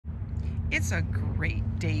It's a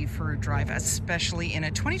great day for a drive, especially in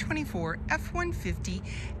a 2024 F-150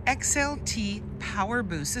 XLT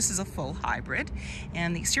Powerboost. This is a full hybrid,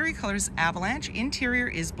 and the exterior color is Avalanche. Interior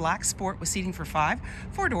is black sport with seating for 5,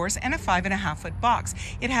 4 doors, and a 5.5-foot box.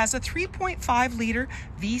 It has a 3.5 liter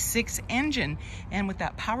V6 engine, and with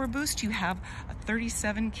that Powerboost, you have a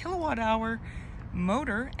 37 kilowatt hour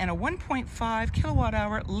motor and a 1.5 kilowatt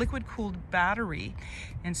hour liquid cooled battery.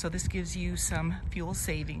 And so this gives you some fuel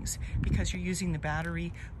savings because you're using the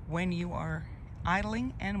battery when you are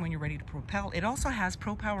idling and when you're ready to propel. It also has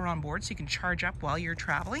Pro Power on board, so you can charge up while you're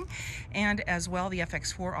traveling, and as well the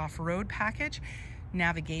FX4 off-road package,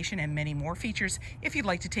 navigation, and many more features. If you'd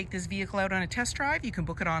like to take this vehicle out on a test drive, you can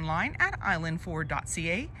book it online at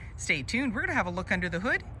islandford.ca. Stay tuned, we're going to have a look under the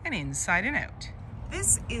hood and inside and out.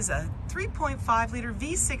 This is a 3.5 liter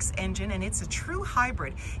V6 engine, and it's a true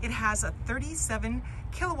hybrid. It has a 37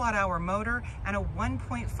 kilowatt hour motor and a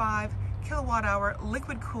 1.5 kilowatt hour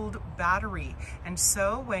liquid cooled battery. And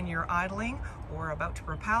so when you're idling or about to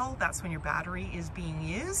propel, that's when your battery is being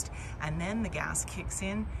used, and then the gas kicks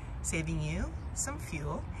in, saving you some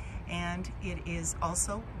fuel. And it is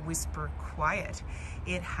also whisper quiet.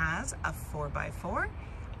 It has a 4x4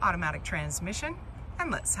 automatic transmission, and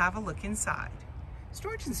let's have a look inside.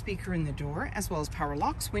 Storage and speaker in the door, as well as power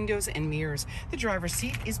locks, windows, and mirrors. The driver's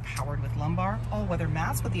seat is powered with lumbar, all-weather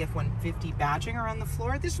mats with the F-150 badging around the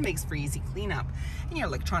floor. This makes for easy cleanup. And your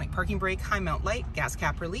electronic parking brake, high mount light, gas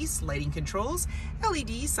cap release, lighting controls,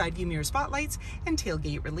 LED side view mirror spotlights, and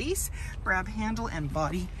tailgate release. Grab handle and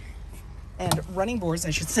body and running boards, I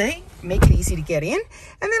should say, make it easy to get in.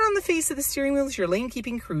 And then on the face of the steering wheel is your lane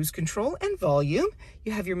keeping, cruise control, and volume.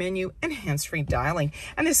 You have your menu and hands-free dialing.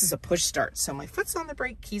 And this is a push start. So my foot's on the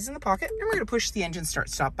brake, keys in the pocket, and we're gonna push the engine start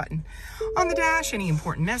stop button. On the dash, any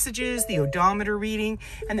important messages, the odometer reading,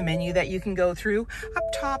 and the menu that you can go through. Up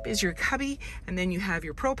top is your cubby, and then you have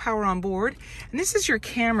your Pro Power on board. And this is your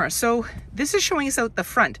camera. So this is showing us out the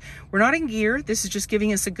front. We're not in gear. This is just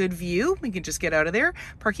giving us a good view. We can just get out of there.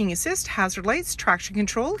 Parking assist, hazard lights, traction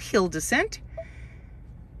control, hill descent.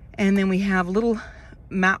 And then we have a little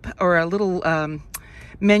map or a little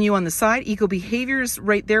menu on the side. Eco behaviors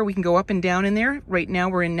right there. We can go up and down in there. Right now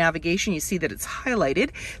we're in navigation. You see that it's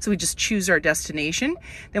highlighted. So we just choose our destination.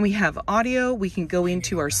 Then we have audio. We can go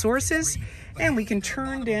into our sources and we can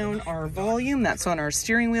turn down our volume. That's on our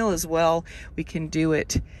steering wheel as well. We can do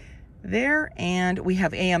it there. And we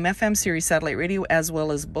have AM, FM, Sirius satellite radio, as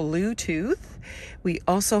well as Bluetooth. We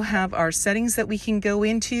also have our settings that we can go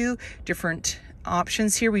into, different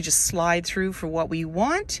options here. We just slide through for what we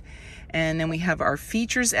want. And then we have our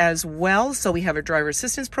features as well. So we have our driver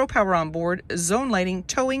assistance, Pro Power on board, zone lighting,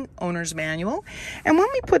 towing, owner's manual. And when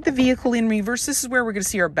we put the vehicle in reverse, this is where we're going to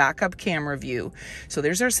see our backup camera view. So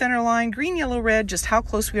there's our center line, green, yellow, red, just how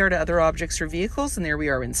close we are to other objects or vehicles. And there we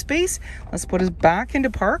are in space. Let's put us back into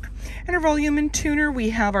park. And our volume and tuner, we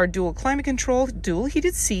have our dual climate control, dual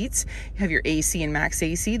heated seats. You have your AC and max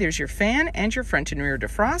AC. There's your fan and your front and rear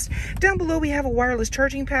defrost. Down below, we have a wireless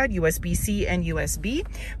charging pad, USB-C and USB.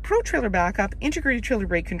 Pro trailer backup, integrated trailer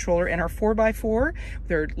brake controller, and our 4x4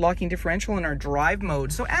 with our locking differential and our drive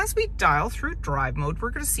mode. So as we dial through drive mode, we're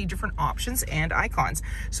going to see different options and icons.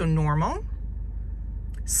 So normal,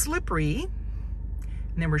 slippery,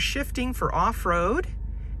 and then we're shifting for off-road.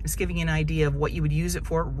 It's giving you an idea of what you would use it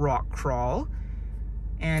for, rock crawl.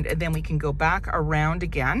 And then we can go back around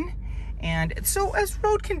again. And so as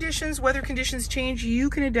road conditions, weather conditions change, you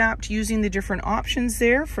can adapt using the different options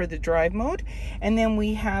there for the drive mode. And then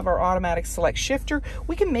we have our automatic select shifter.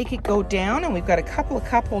 We can make it go down, and we've got a couple of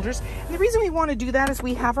cup holders. And the reason we want to do that is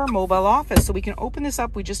we have our mobile office. So we can open this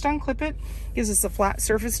up, we just unclip it, gives us a flat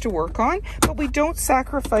surface to work on, but we don't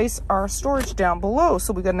sacrifice our storage down below.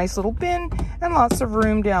 So we've got a nice little bin and lots of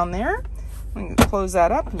room down there. We can close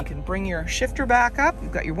that up, and you can bring your shifter back up.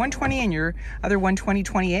 You've got your 120 and your other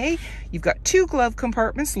 120/20A. You've got 2 glove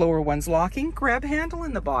compartments, lower one's locking, grab handle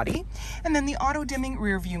in the body, and then the auto dimming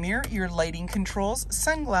rear view mirror, your lighting controls,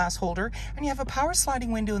 sunglass holder, and you have a power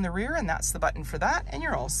sliding window in the rear, and that's the button for that, and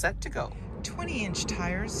you're all set to go. 20-inch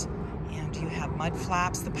tires, and you have mud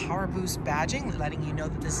flaps, the Powerboost badging, letting you know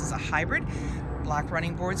that this is a hybrid. Black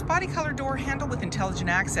running boards, body color door handle with intelligent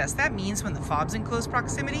access. That means when the fob's in close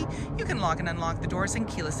proximity, you can lock and unlock the doors and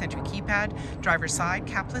keyless entry keypad. Driver's side,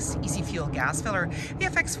 capless, easy fuel gas filler. The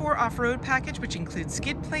FX4 off-road package, which includes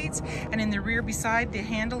skid plates. And in the rear beside the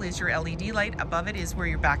handle is your LED light. Above it is where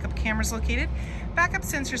your backup camera is located. Backup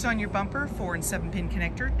sensors on your bumper, 4- and 7-pin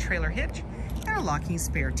connector, trailer hitch. and a locking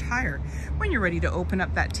spare tire. When you're ready to open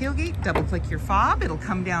up that tailgate, double click your fob. It'll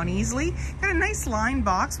come down easily. Got a nice line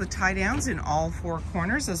box with tie downs in all four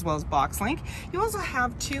corners, as well as box link. You also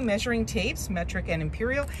have two measuring tapes, metric and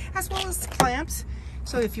imperial, as well as clamps.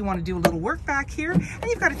 So if you want to do a little work back here, and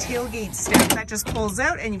you've got a tailgate step that just pulls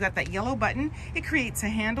out, and you've got that yellow button. It creates a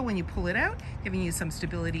handle when you pull it out, giving you some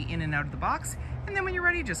stability in and out of the box. And then when you're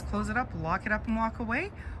ready, just close it up, lock it up, and walk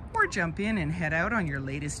away, or jump in and head out on your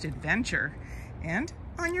latest adventure. And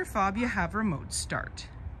on your fob, you have remote start.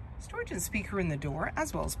 Storage and speaker in the door,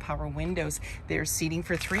 as well as power windows. There's seating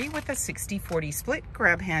for 3 with a 60-40 split,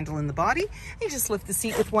 grab handle in the body. You just lift the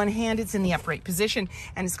seat with one hand. It's in the upright position,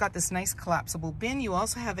 and it's got this nice collapsible bin. You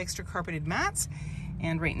also have extra carpeted mats,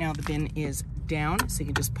 and right now the bin is down, so you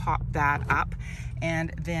can just pop that up.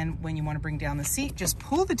 And then when you want to bring down the seat, just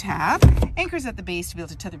pull the tab. Anchors at the base to be able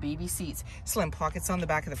to tether baby seats. Slim pockets on the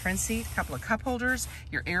back of the front seat, a couple of cup holders,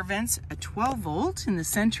 your air vents, a 12 volt in the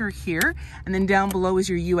center here, and then down below is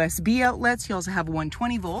your USB outlets. You also have a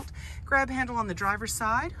 120 volt. Grab handle on the driver's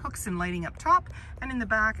side, hooks and lighting up top, and in the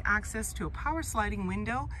back, access to a power sliding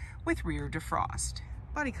window with rear defrost.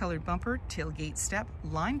 Body colored bumper, tailgate step,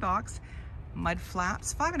 line box, mud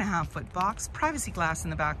flaps, 5.5-foot box, privacy glass in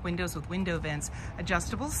the back windows with window vents,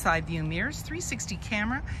 adjustable side view mirrors, 360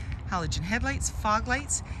 camera, halogen headlights, fog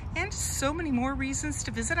lights, and so many more reasons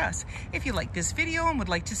to visit us. If you like this video and would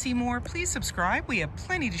like to see more, please subscribe. We have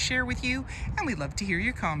plenty to share with you, and we'd love to hear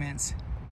your comments.